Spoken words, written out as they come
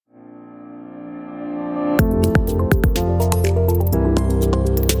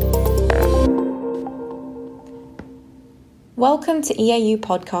Welcome to EAU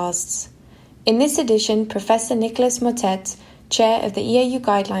Podcasts. In this edition, Professor Nicolas Mottet, Chair of the EAU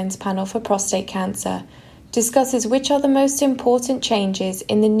Guidelines Panel for Prostate Cancer, discusses which are the most important changes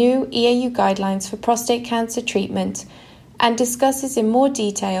in the new EAU Guidelines for prostate cancer treatment and discusses in more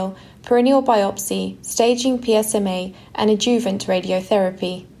detail perineal biopsy, staging PSMA, and adjuvant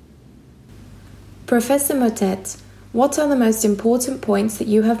radiotherapy. Professor Mottet, what are the most important points that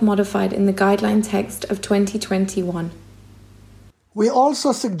you have modified in the guideline text of 2021? We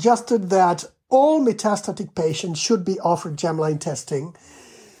also suggested that all metastatic patients should be offered germline testing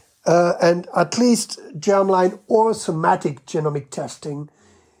and at least germline or somatic genomic testing,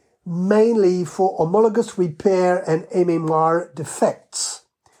 mainly for homologous repair and MMR defects.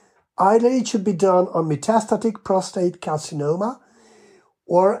 Ideally, it should be done on metastatic prostate carcinoma,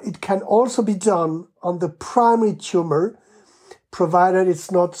 or it can also be done on the primary tumor, provided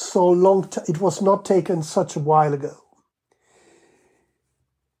it's not so long. It was not taken such a while ago.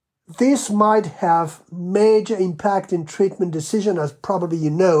 This might have major impact in treatment decision, as probably you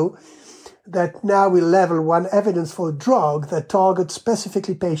know, that now we level 1 evidence for a drug that targets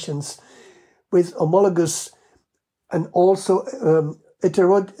specifically patients with homologous and also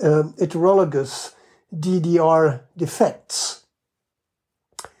heterologous DDR defects.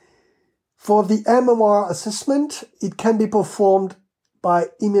 For the MMR assessment, it can be performed by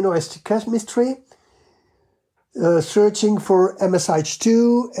immunohistochemistry, searching for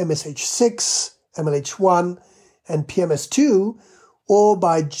MSH2, MSH6, MLH1, and PMS2, or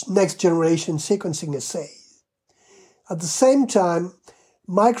by next-generation sequencing assay. At the same time,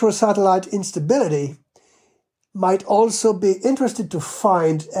 microsatellite instability might also be interested to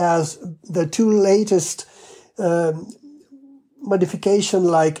find, as the two latest modifications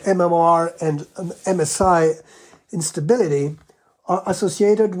like MMR and MSI instability are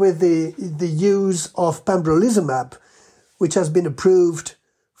associated with the use of pembrolizumab, which has been approved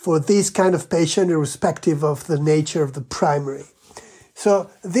for this kind of patient irrespective of the nature of the primary. So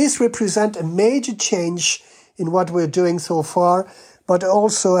this represents a major change in what we're doing so far, but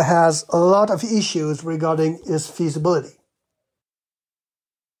also has a lot of issues regarding its feasibility.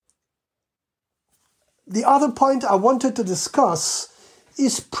 The other point I wanted to discuss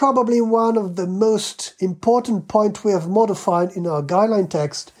is probably one of the most important points we have modified in our guideline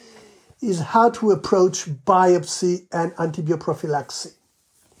text, is how to approach biopsy and antibioprophylaxis.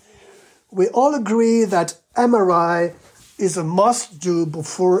 We all agree that MRI is a must-do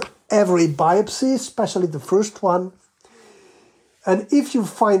before every biopsy, especially the first one. And if you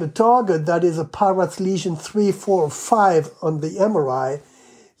find a target that is a Parath lesion 3, 4, or 5 on the MRI,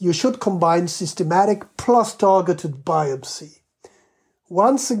 you should combine systematic plus targeted biopsy.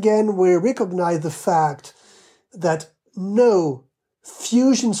 Once again, we recognize the fact that no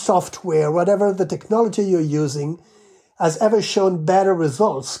fusion software, whatever the technology you're using, has ever shown better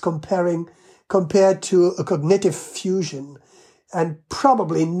results compared to a cognitive fusion, and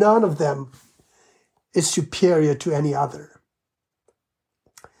probably none of them is superior to any other.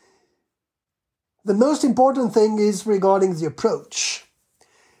 The most important thing is regarding the approach.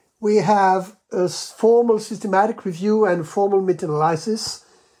 We have a formal systematic review and formal meta-analysis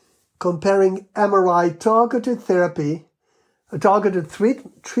comparing MRI targeted therapy, a targeted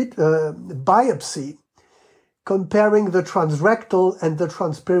biopsy, comparing the transrectal and the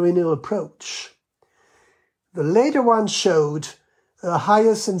transperineal approach. The later one showed a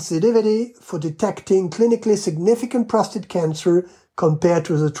higher sensitivity for detecting clinically significant prostate cancer compared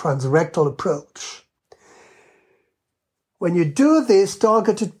to the transrectal approach. When you do this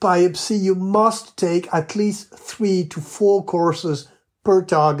targeted biopsy, you must take at least 3 to 4 courses per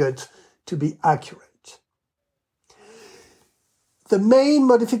target to be accurate. The main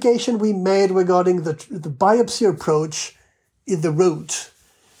modification we made regarding the biopsy approach is the route.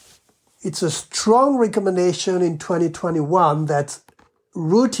 It's a strong recommendation in 2021 that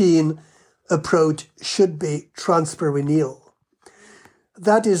routine approach should be transperineal.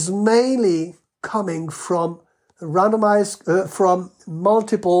 That is mainly coming from from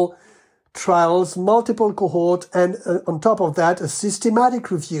multiple trials, multiple cohort, and on top of that, a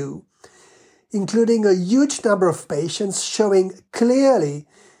systematic review, including a huge number of patients showing clearly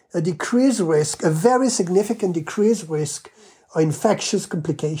a decreased risk, a very significant decreased risk of infectious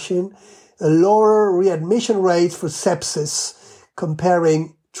complication, a lower readmission rate for sepsis,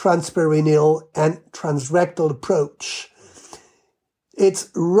 comparing transperineal and transrectal approach.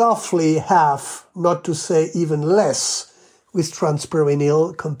 It's roughly half, not to say even less, with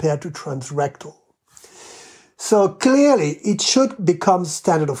transperineal compared to transrectal. So clearly, it should become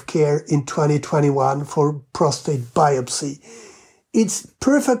standard of care in 2021 for prostate biopsy. It's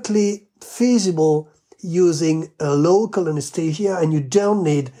perfectly feasible using a local anesthesia, and you don't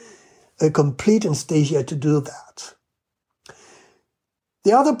need a complete anesthesia to do that.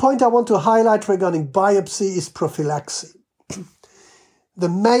 The other point I want to highlight regarding biopsy is prophylaxis. The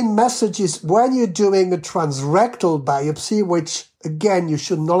main message is when you're doing a transrectal biopsy, which again you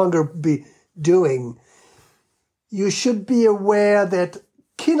should no longer be doing, you should be aware that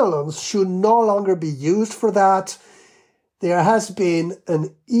quinolones should no longer be used for that. There has been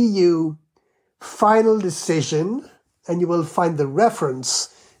an EU final decision, and you will find the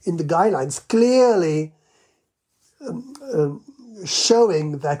reference in the guidelines clearly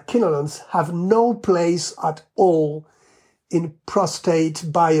showing that quinolones have no place at all in prostate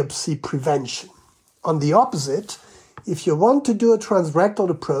biopsy prevention. On the opposite, if you want to do a transrectal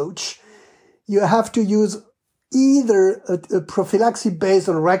approach, you have to use either a prophylaxis based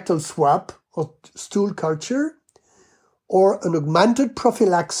on rectal swab or stool culture, or an augmented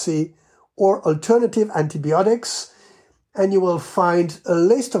prophylaxis or alternative antibiotics, and you will find a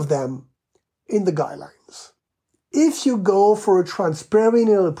list of them in the guidelines. If you go for a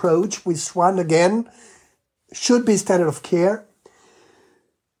transperineal approach, which one again should be standard of care,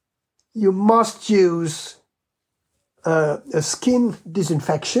 you must use a skin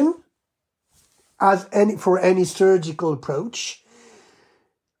disinfection for any surgical approach.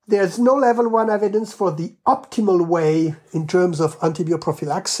 There's no level 1 evidence for the optimal way in terms of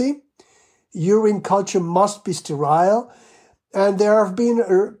antibioprophylaxis. Urine culture must be sterile, and there have been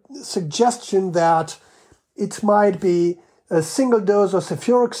a suggestion that it might be a single dose of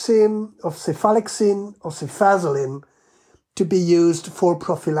cefuroxime, of cefalexin, or cefazolin to be used for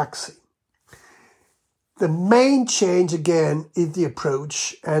prophylaxis. The main change again is the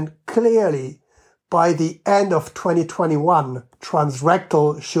approach, and clearly by the end of 2021,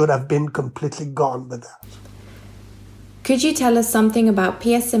 transrectal should have been completely gone with that. Could you tell us something about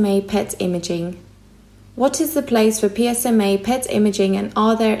PSMA PET imaging? What is the place for PSMA PET imaging, and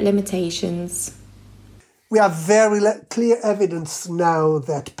are there limitations? We have very clear evidence now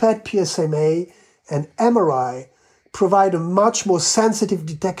that PET PSMA and MRI provide a much more sensitive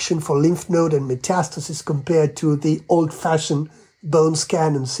detection for lymph node and metastasis compared to the old-fashioned bone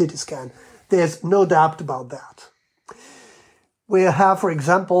scan and CT scan. There's no doubt about that. We have, for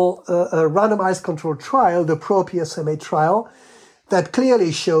example, a randomized controlled trial, the PRO-PSMA trial, that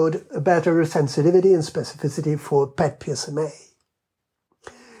clearly showed a better sensitivity and specificity for PET PSMA.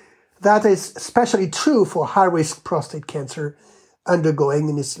 That is especially true for high-risk prostate cancer undergoing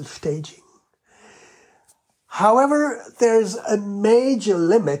initial staging. However, there's a major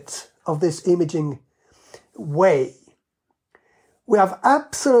limit of this imaging way. We have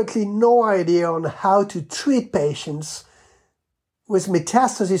absolutely no idea on how to treat patients with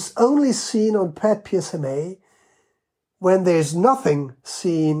metastasis only seen on PET PSMA when there's nothing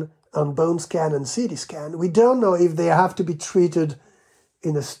seen on bone scan and CT scan. We don't know if they have to be treated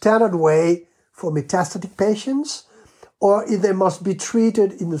in a standard way for metastatic patients, or if they must be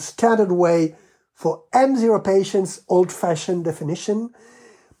treated in a standard way for M0 patients, old-fashioned definition.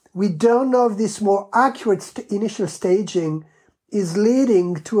 We don't know if this more accurate initial staging is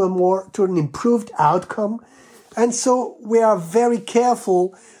leading to an improved outcome. And so we are very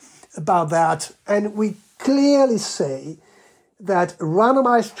careful about that. And we clearly say that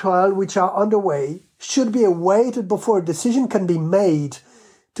randomized trials which are underway should be awaited before a decision can be made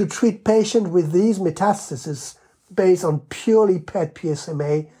to treat patients with these metastases based on purely PET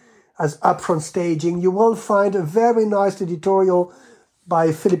PSMA as upfront staging. You will find a very nice editorial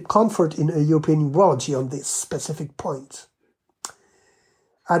by Philip Comfort in European Urology on this specific point.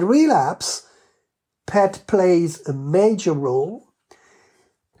 At relapse, PET plays a major role.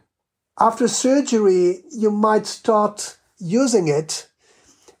 After surgery, you might start using it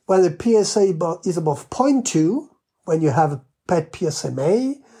when the PSA is above 0.2, when you have a PET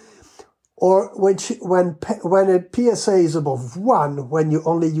PSMA, or when a PSA is above 1, when you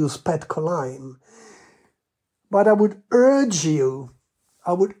only use PET choline. But I would urge you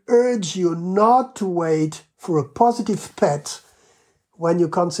not to wait for a positive PET when you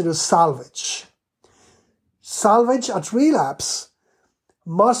consider salvage. Salvage at relapse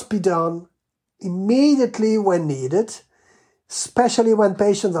must be done immediately when needed, especially when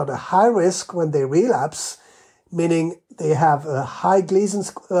patients are at high risk when they relapse, meaning they have a high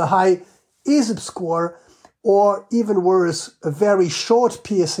ESIP score, or even worse, a very short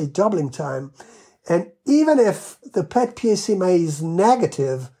PSA doubling time. And even if the PET PSMA is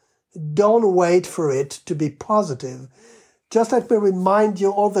negative, don't wait for it to be positive. Just let me remind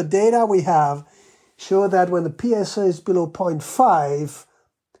you, all the data we have show that when the PSA is below 0.5,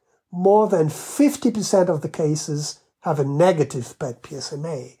 more than 50% of the cases have a negative PET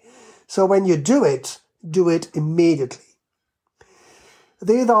PSMA. So when you do it, do it immediately.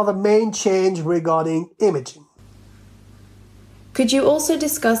 These are the main changes regarding imaging. Could you also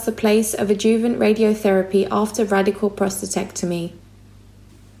discuss the place of adjuvant radiotherapy after radical prostatectomy?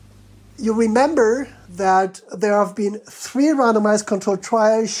 You remember that there have been 3 randomized controlled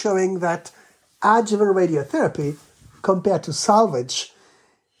trials showing that adjuvant radiotherapy, compared to salvage,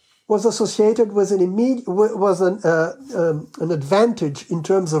 was associated with an advantage in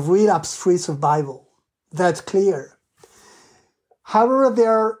terms of relapse-free survival. That's clear.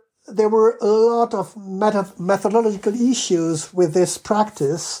 However, there were a lot of methodological issues with this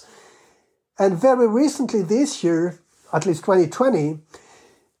practice, and very recently this year, at least 2020,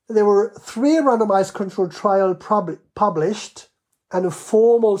 there were 3 randomized controlled trials published and a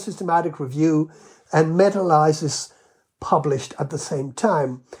formal systematic review and meta-analysis published at the same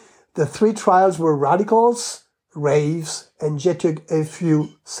time. The 3 trials were Radicals, RAVES, and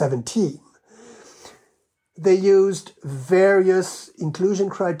JETUG-FU17. They used various inclusion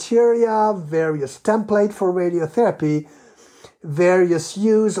criteria, various templates for radiotherapy, various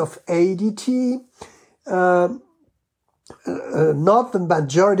use of ADT. Not the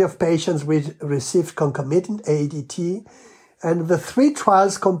majority of patients received concomitant ADT, and the 3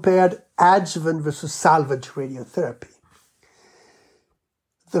 trials compared adjuvant versus salvage radiotherapy.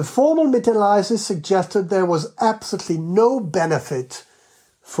 The formal meta-analysis suggested there was absolutely no benefit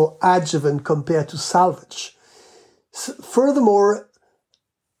for adjuvant compared to salvage. Furthermore,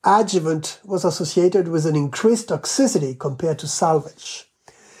 adjuvant was associated with an increased toxicity compared to salvage.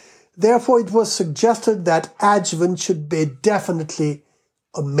 Therefore, it was suggested that adjuvant should be definitely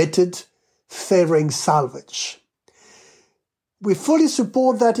omitted, favoring salvage. We fully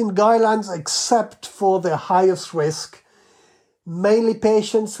support that in guidelines except for the highest risk, mainly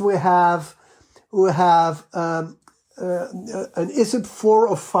patients who have an ISUP 4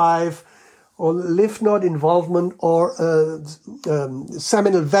 or 5 or lymph node involvement or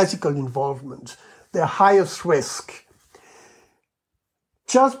seminal vesicle involvement, their highest risk.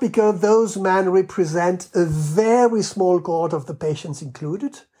 Just because those men represent a very small cohort of the patients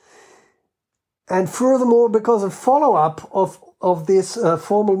included, and furthermore because the follow-up of this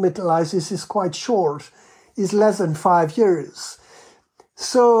formal meta-analysis is quite short, is less than 5 years.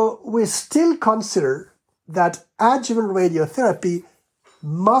 So we still consider that adjuvant radiotherapy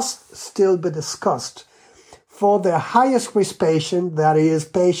must still be discussed for the highest risk patient, that is,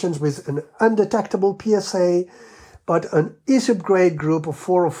 patients with an undetectable PSA, but an ISUP grade group of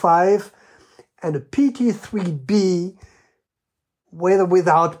 4 or 5, and a PT3B with or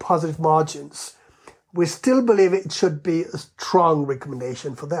without positive margins. We still believe it should be a strong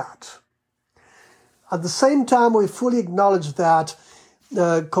recommendation for that. At the same time, we fully acknowledge that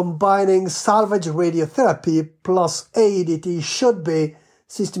combining salvage radiotherapy plus AEDT should be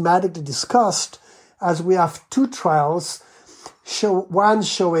systematically discussed, as we have 2 trials, one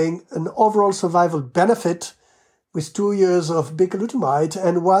showing an overall survival benefit with 2 years of bicalutamide,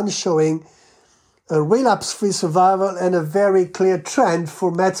 and one showing a relapse-free survival and a very clear trend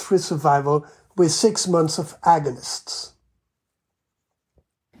for meds-free survival with 6 months of agonists.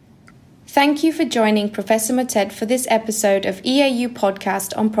 Thank you for joining Professor Motet for this episode of EAU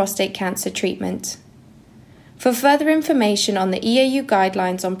podcast on prostate cancer treatment. For further information on the EAU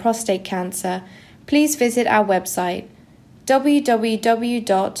guidelines on prostate cancer, please visit our website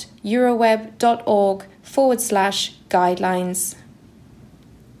www.euroweb.org/guidelines.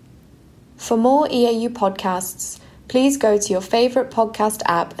 For more EAU podcasts, please go to your favorite podcast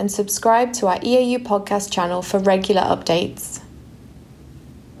app and subscribe to our EAU podcast channel for regular updates.